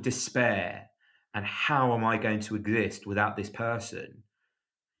total despair and how am I going to exist without this person?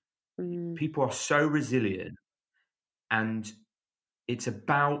 People are so resilient, and it's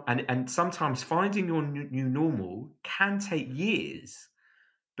about, and sometimes finding your new normal can take years,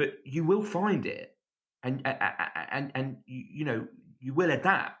 but you will find it, and you know, you will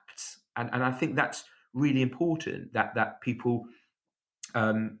adapt, and I think that's really important, that people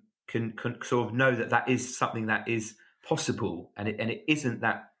can sort of know that is something that is possible, and it isn't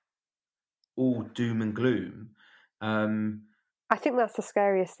that all doom and gloom. I think that's the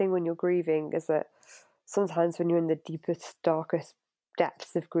scariest thing when you're grieving, is that sometimes when you're in the deepest, darkest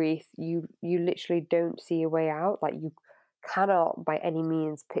depths of grief, you literally don't see a way out. Like, you cannot by any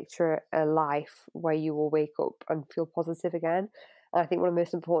means picture a life where you will wake up and feel positive again. And I think one of the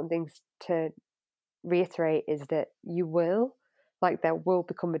most important things to reiterate is that you will. like there will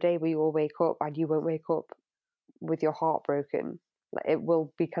become a day where you will wake up and you won't wake up with your heart broken. Like it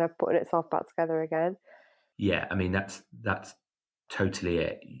will be kind of putting itself back together again. Yeah, I mean that's totally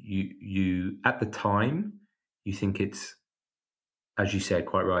it. You at the time you think it's, as you said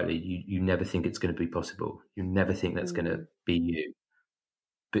quite rightly, you never think it's going to be possible. You never think that's going to be you,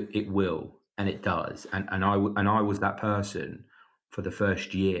 but it will, and it does. And I was that person for the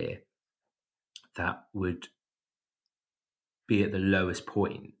first year that would be at the lowest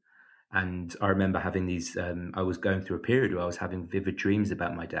point. And I remember having these. I was going through a period where I was having vivid dreams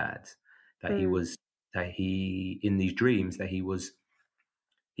about my dad. In these dreams that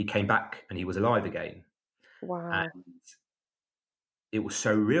he came back and he was alive again. Wow. And it was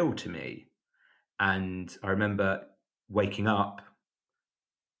so real to me. And I remember waking up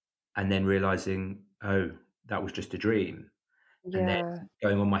and then realizing, oh, that was just a dream. Yeah. And then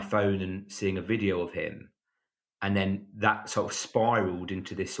going on my phone and seeing a video of him. And then that sort of spiraled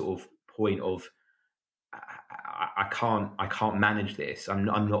into this sort of point of, I can't manage this. I'm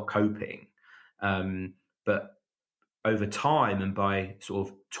not coping. But over time, and by sort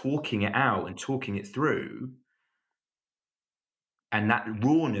of talking it out and talking it through, and that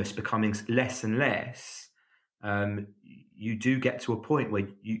rawness becoming less and less, you do get to a point where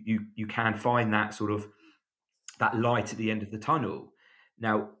you can find that sort of that light at the end of the tunnel.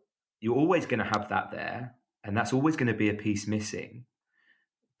 Now, you're always going to have that there, and that's always going to be a piece missing.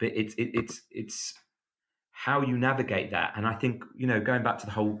 But it's how you navigate that. And I think, going back to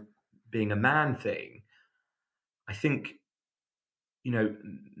the whole being a man thing, I think,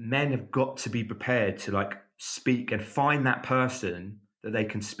 men have got to be prepared to like speak and find that person that they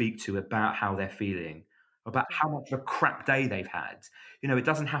can speak to about how they're feeling, about how much of a crap day they've had. It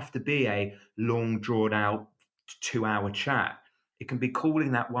doesn't have to be a long drawn out 2-hour chat. It can be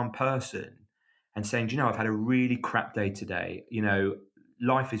calling that one person and saying, I've had a really crap day today.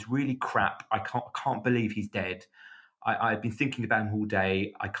 Life is really crap. I can't believe he's dead. I've been thinking about him all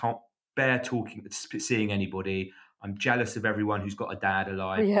day. I can't bear seeing anybody. I'm jealous of everyone who's got a dad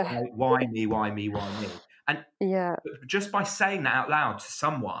alive. Yeah. Why me? And just by saying that out loud to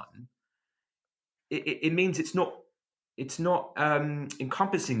someone, it means it's not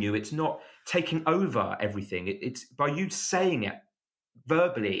encompassing you. It's not taking over everything. It's by you saying it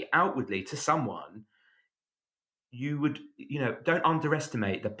verbally, outwardly to someone, you would, don't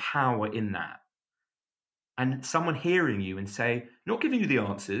underestimate the power in that. And someone hearing you and say, not giving you the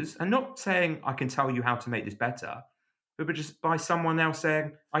answers and not saying, I can tell you how to make this better, but just by someone else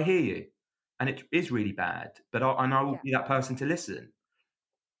saying, I hear you. And it is really bad, but I will be that person to listen.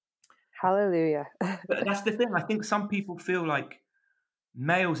 Hallelujah. But that's the thing. I think some people feel like,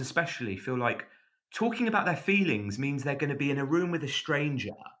 males especially, feel like talking about their feelings means they're going to be in a room with a stranger,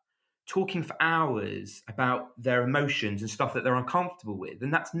 talking for hours about their emotions and stuff that they're uncomfortable with.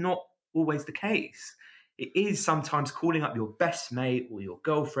 And that's not always the case. It is sometimes calling up your best mate or your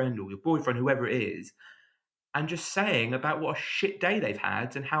girlfriend or your boyfriend, whoever it is, and just saying about what a shit day they've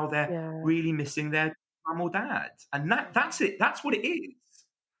had and how they're really missing their mum or dad. And that's it. That's what it is.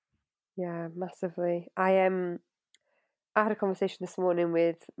 Yeah, massively. I had a conversation this morning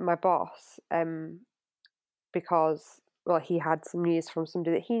with my boss because, he had some news from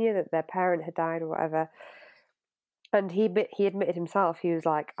somebody that he knew that their parent had died or whatever. And he admitted himself, he was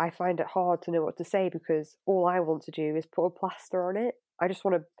like, I find it hard to know what to say because all I want to do is put a plaster on it. I just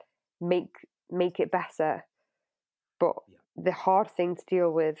want to make it better. But the hard thing to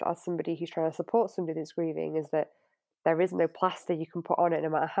deal with as somebody who's trying to support somebody that's grieving is that there is no plaster you can put on it, no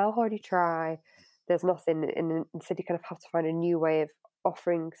matter how hard you try. There's nothing, and instead you kind of have to find a new way of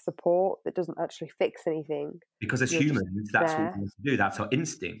offering support that doesn't actually fix anything. Because as humans, that's what we want to do. That's our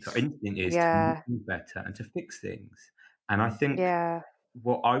instinct. Our instinct is to make things better and to fix things. And I think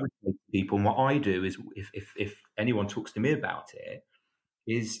what I would say to people, and what I do is, if anyone talks to me about it,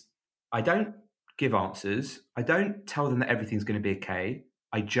 is I don't give answers. I don't tell them that everything's going to be okay.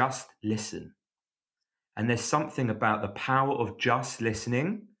 I just listen. And there's something about the power of just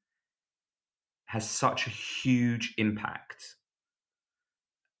listening has such a huge impact.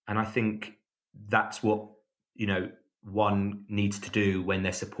 And I think that's what, one needs to do when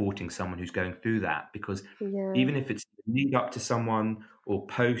they're supporting someone who's going through that. Because even if it's lead up to someone or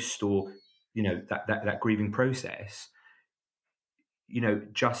post or, that grieving process,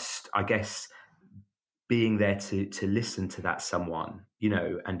 just, I guess, being there to listen to that someone,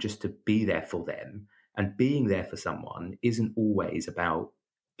 and just to be there for them. And being there for someone isn't always about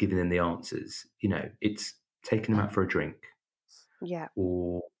giving them the answers. It's taking them out for a drink. Yeah.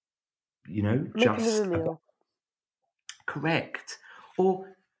 Or, making just them a meal. Correct.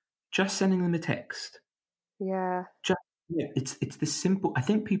 Or just sending them a text. Yeah. Just Yeah, it's the simple. I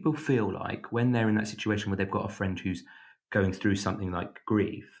think people feel like when they're in that situation where they've got a friend who's going through something like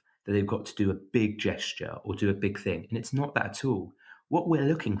grief, that they've got to do a big gesture or do a big thing, and it's not that at all. What we're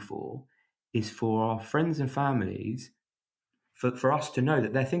looking for is for our friends and families, for us to know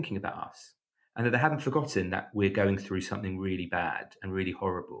that they're thinking about us and that they haven't forgotten that we're going through something really bad and really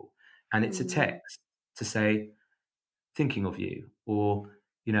horrible. And it's a text to say, thinking of you, or,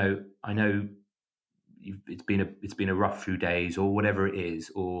 I know it's been a rough few days, or whatever it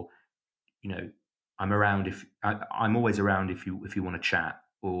is, or, I'm around if I'm always around if you want to chat,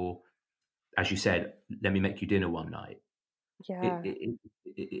 or, as you said, let me make you dinner one night. Yeah.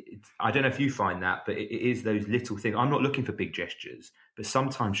 I don't know if you find that, but it is those little things. I'm not looking for big gestures, but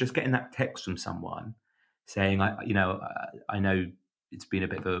sometimes just getting that text from someone saying, I know it's been a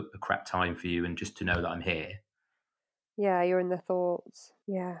bit of a crap time for you, and just to know that I'm here. Yeah, you're in their thoughts.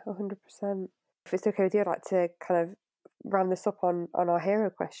 Yeah, 100%. If it's okay with you, I'd like to kind of round this up on our hero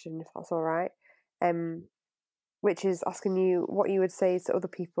question, if that's all right, which is asking you what you would say to other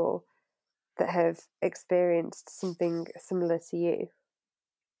people that have experienced something similar to you.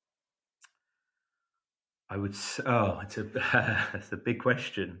 I would. It's a big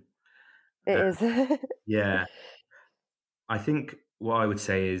question. It is. Yeah. I think what I would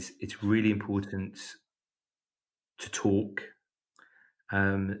say is it's really important to talk,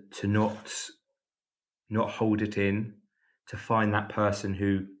 to not hold it in, to find that person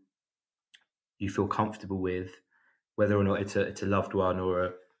who you feel comfortable with, whether or not it's a loved one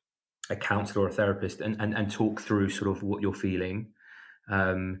or a counsellor or a therapist, and talk through sort of what you're feeling,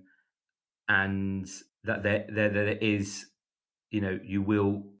 and that there is, you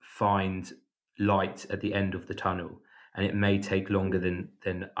will find light at the end of the tunnel, and it may take longer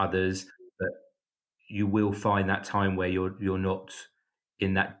than others, but you will find that time where you're not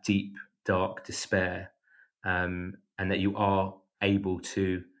in that deep dark despair, and that you are able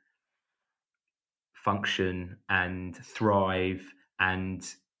to function and thrive,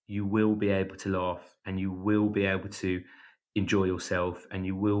 and you will be able to laugh, and you will be able to enjoy yourself, and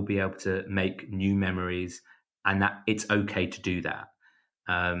you will be able to make new memories, and that it's okay to do that.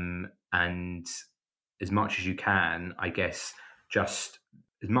 And as much as you can, I guess, just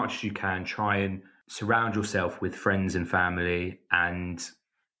as much as you can, try and surround yourself with friends and family, and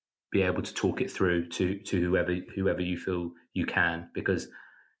be able to talk it through to whoever you feel you can, because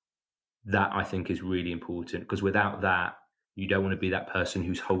that, I think, is really important, because without that, you don't want to be that person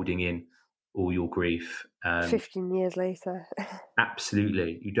who's holding in all your grief. 15 years later.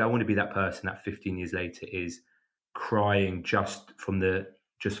 Absolutely. You don't want to be that person that 15 years later is crying just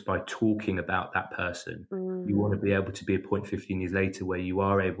by talking about that person. You want to be able to be a point 15 years later where you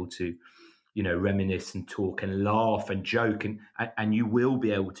are able to, reminisce and talk and laugh and joke, and you will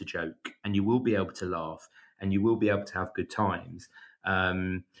be able to joke, and you will be able to laugh, and you will be able to have good times.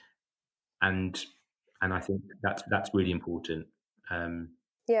 And I think that's really important.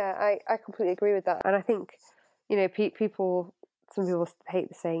 Yeah, I completely agree with that. And I think, some people hate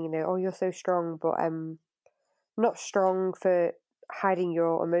the saying, oh, you're so strong, but not strong for hiding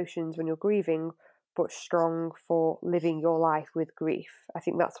your emotions when you're grieving, but strong for living your life with grief. I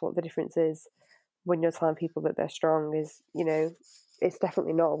think that's what the difference is when you're telling people that they're strong is, it's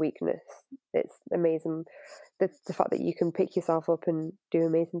definitely not a weakness. It's amazing. The fact that you can pick yourself up and do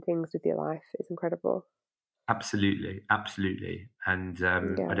amazing things with your life is incredible. Absolutely. And I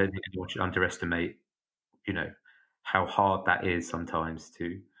don't think anyone should underestimate, how hard that is sometimes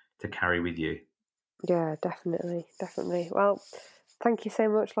to carry with you. Yeah, definitely. Well, thank you so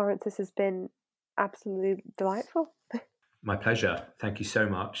much, Lawrence. This has been absolutely delightful. My pleasure. Thank you so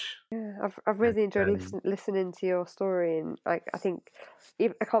much. Yeah, I've really enjoyed listening to your story, and I think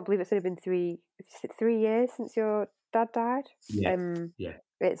I can't believe it's only been 3 years since your dad died. Yeah.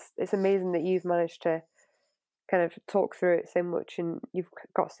 It's amazing that you've managed to kind of talk through it so much, and you've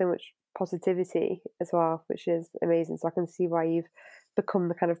got so much positivity as well, which is amazing. So I can see why you've become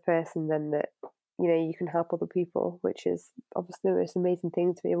the kind of person then that you can help other people, which is obviously the most amazing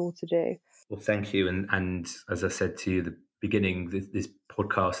thing to be able to do. Well, thank you, and as I said to you at the beginning, this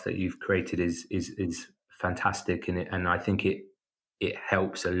podcast that you've created is fantastic, and I think it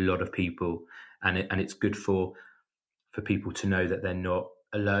helps a lot of people, and it's good for people to know that they're not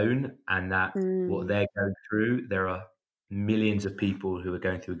alone, and that what they're going through, there are millions of people who are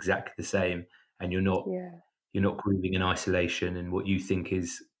going through exactly the same, and you're not grieving in isolation, and what you think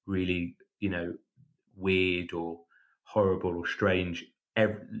is really weird or horrible or strange,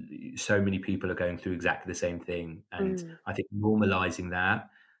 so many people are going through exactly the same thing, and I think normalizing that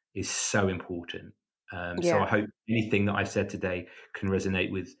is so important. So I hope anything that I've said today can resonate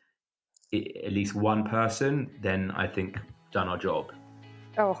with at least one person, then I think done our job.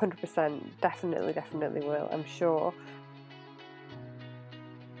 Oh, 100%. Definitely will, I'm sure.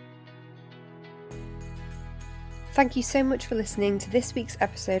 Thank you so much for listening to this week's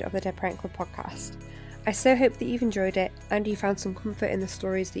episode of the Dead Parent Club podcast. I so hope that you've enjoyed it and you found some comfort in the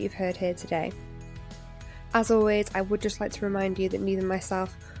stories that you've heard here today. As always, I would just like to remind you that neither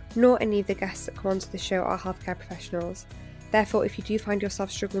myself nor any of the guests that come onto the show are healthcare professionals. Therefore, if you do find yourself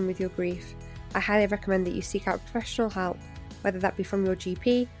struggling with your grief, I highly recommend that you seek out professional help, whether that be from your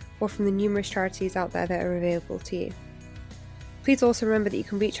GP or from the numerous charities out there that are available to you. Please also remember that you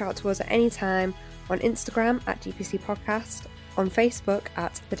can reach out to us at any time on Instagram at DPC Podcast, on Facebook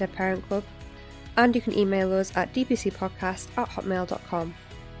at The Dead Parent Club, and you can email us at dpcpodcast@hotmail.com.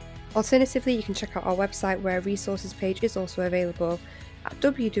 Alternatively, you can check out our website where a resources page is also available at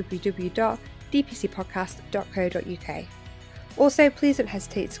www.dpcpodcast.co.uk. Also, please don't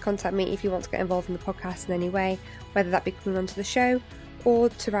hesitate to contact me if you want to get involved in the podcast in any way, whether that be coming onto the show or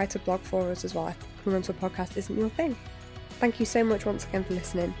to write a blog for us as well if coming onto a podcast isn't your thing. Thank you so much once again for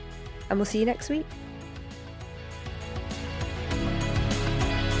listening, and we'll see you next week.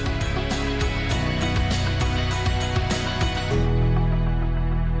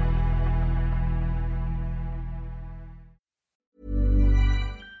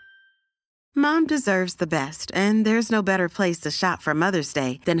 Mom deserves the best, and there's no better place to shop for Mother's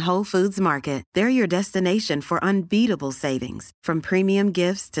Day than Whole Foods Market. They're your destination for unbeatable savings, from premium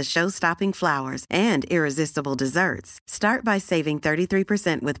gifts to show-stopping flowers and irresistible desserts. Start by saving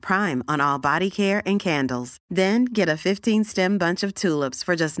 33% with Prime on all body care and candles. Then get a 15-stem bunch of tulips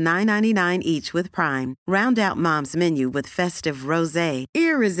for just $9.99 each with Prime. Round out Mom's menu with festive rosé,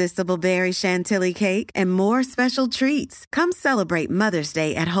 irresistible berry chantilly cake, and more special treats. Come celebrate Mother's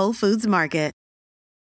Day at Whole Foods Market.